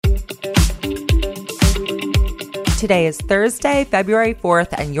Today is Thursday, February 4th,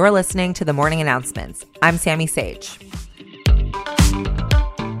 and you're listening to The Morning Announcements. I'm Sammy Sage.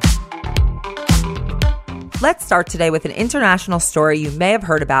 Let's start today with an international story you may have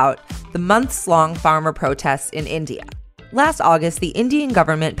heard about, the months-long farmer protests in India. Last August, the Indian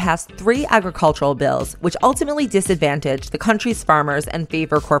government passed 3 agricultural bills, which ultimately disadvantage the country's farmers and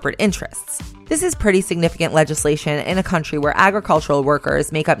favor corporate interests. This is pretty significant legislation in a country where agricultural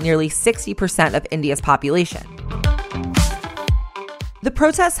workers make up nearly 60% of India's population. The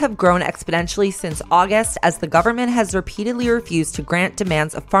protests have grown exponentially since August as the government has repeatedly refused to grant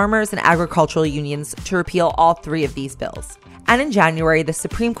demands of farmers and agricultural unions to repeal all 3 of these bills. And in January, the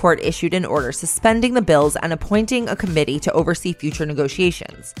Supreme Court issued an order suspending the bills and appointing a committee to oversee future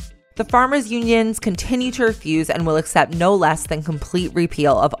negotiations. The farmers' unions continue to refuse and will accept no less than complete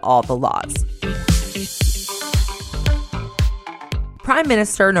repeal of all the laws. Prime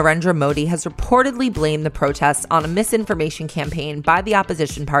Minister Narendra Modi has reportedly blamed the protests on a misinformation campaign by the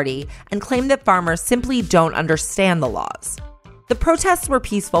opposition party and claimed that farmers simply don't understand the laws. The protests were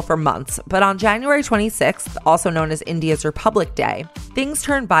peaceful for months, but on January 26th, also known as India's Republic Day, things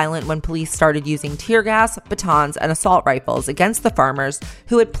turned violent when police started using tear gas, batons, and assault rifles against the farmers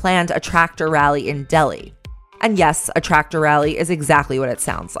who had planned a tractor rally in Delhi. And yes, a tractor rally is exactly what it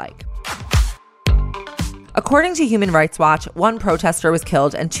sounds like. According to Human Rights Watch, 1 protester was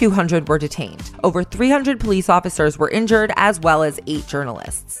killed and 200 were detained. Over 300 police officers were injured, as well as 8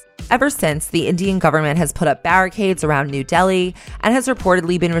 journalists. Ever since, the Indian government has put up barricades around New Delhi and has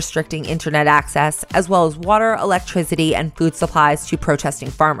reportedly been restricting internet access, as well as water, electricity, and food supplies to protesting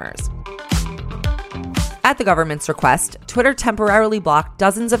farmers. At the government's request, Twitter temporarily blocked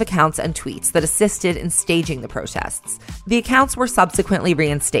dozens of accounts and tweets that assisted in staging the protests. The accounts were subsequently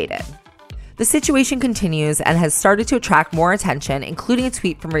reinstated. The situation continues and has started to attract more attention, including a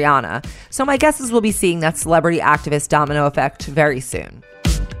tweet from Rihanna, so my guess is we'll be seeing that celebrity activist domino effect very soon.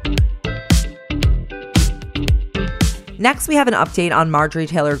 Next, we have an update on Marjorie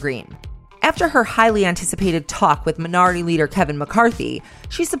Taylor Greene. After her highly anticipated talk with Minority Leader Kevin McCarthy,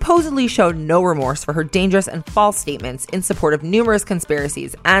 she supposedly showed no remorse for her dangerous and false statements in support of numerous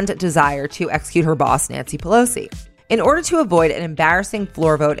conspiracies and desire to execute her boss, Nancy Pelosi. In order to avoid an embarrassing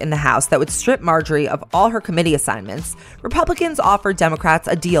floor vote in the House that would strip Marjorie of all her committee assignments, Republicans offered Democrats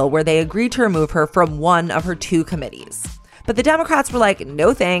a deal where they agreed to remove her from one of her 2 committees. But the Democrats were like,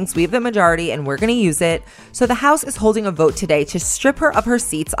 no thanks, we have the majority and we're going to use it. So the House is holding a vote today to strip her of her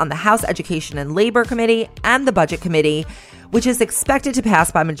seats on the House Education and Labor Committee and the Budget Committee, which is expected to pass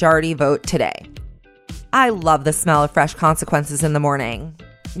by majority vote today. I love the smell of fresh consequences in the morning.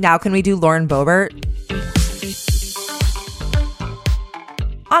 Now can we do Lauren Boebert?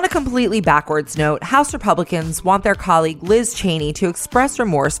 On a completely backwards note, House Republicans want their colleague Liz Cheney to express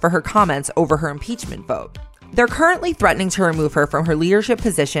remorse for her comments over her impeachment vote. They're currently threatening to remove her from her leadership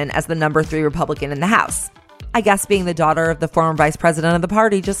position as the number 3 Republican in the House. I guess being the daughter of the former vice president of the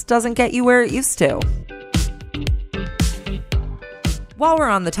party just doesn't get you where it used to. While we're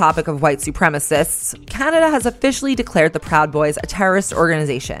on the topic of white supremacists, Canada has officially declared the Proud Boys a terrorist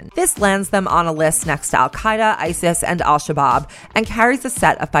organization. This lands them on a list next to Al-Qaeda, ISIS, and Al-Shabaab, and carries a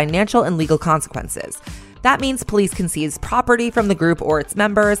set of financial and legal consequences. That means police can seize property from the group or its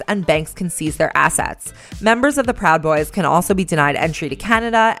members, and banks can seize their assets. Members of the Proud Boys can also be denied entry to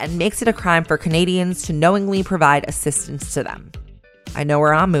Canada, and makes it a crime for Canadians to knowingly provide assistance to them. I know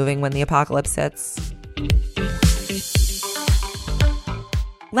where I'm moving when the apocalypse hits.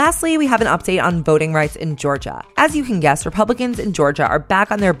 Lastly, we have an update on voting rights in Georgia. As you can guess, Republicans in Georgia are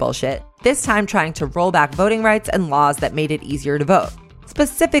back on their bullshit, this time trying to roll back voting rights and laws that made it easier to vote.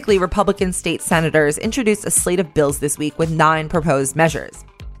 Specifically, Republican state senators introduced a slate of bills this week with 9 proposed measures.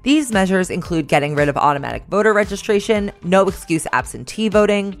 These measures include getting rid of automatic voter registration, no excuse absentee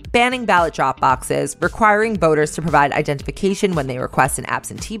voting, banning ballot drop boxes, requiring voters to provide identification when they request an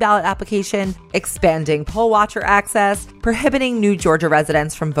absentee ballot application, expanding poll watcher access, prohibiting new Georgia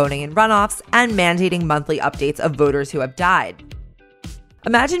residents from voting in runoffs, and mandating monthly updates of voters who have died.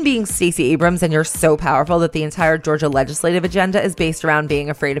 Imagine being Stacey Abrams and you're so powerful that the entire Georgia legislative agenda is based around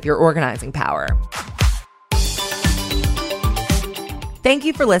being afraid of your organizing power. Thank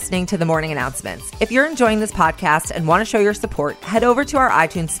you for listening to The Morning Announcements. If you're enjoying this podcast and want to show your support, head over to our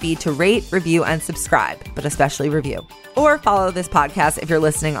iTunes feed to rate, review, and subscribe, but especially review. Or follow this podcast if you're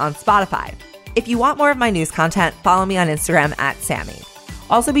listening on Spotify. If you want more of my news content, follow me on Instagram @Sammy.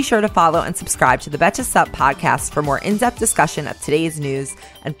 Also be sure to follow and subscribe to the Betcha Sup podcast for more in-depth discussion of today's news,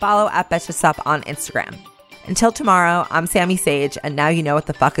 and follow @BetchaSup on Instagram. Until tomorrow, I'm Sammy Sage, and now you know what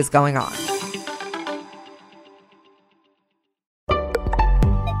the fuck is going on.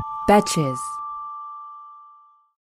 Betches.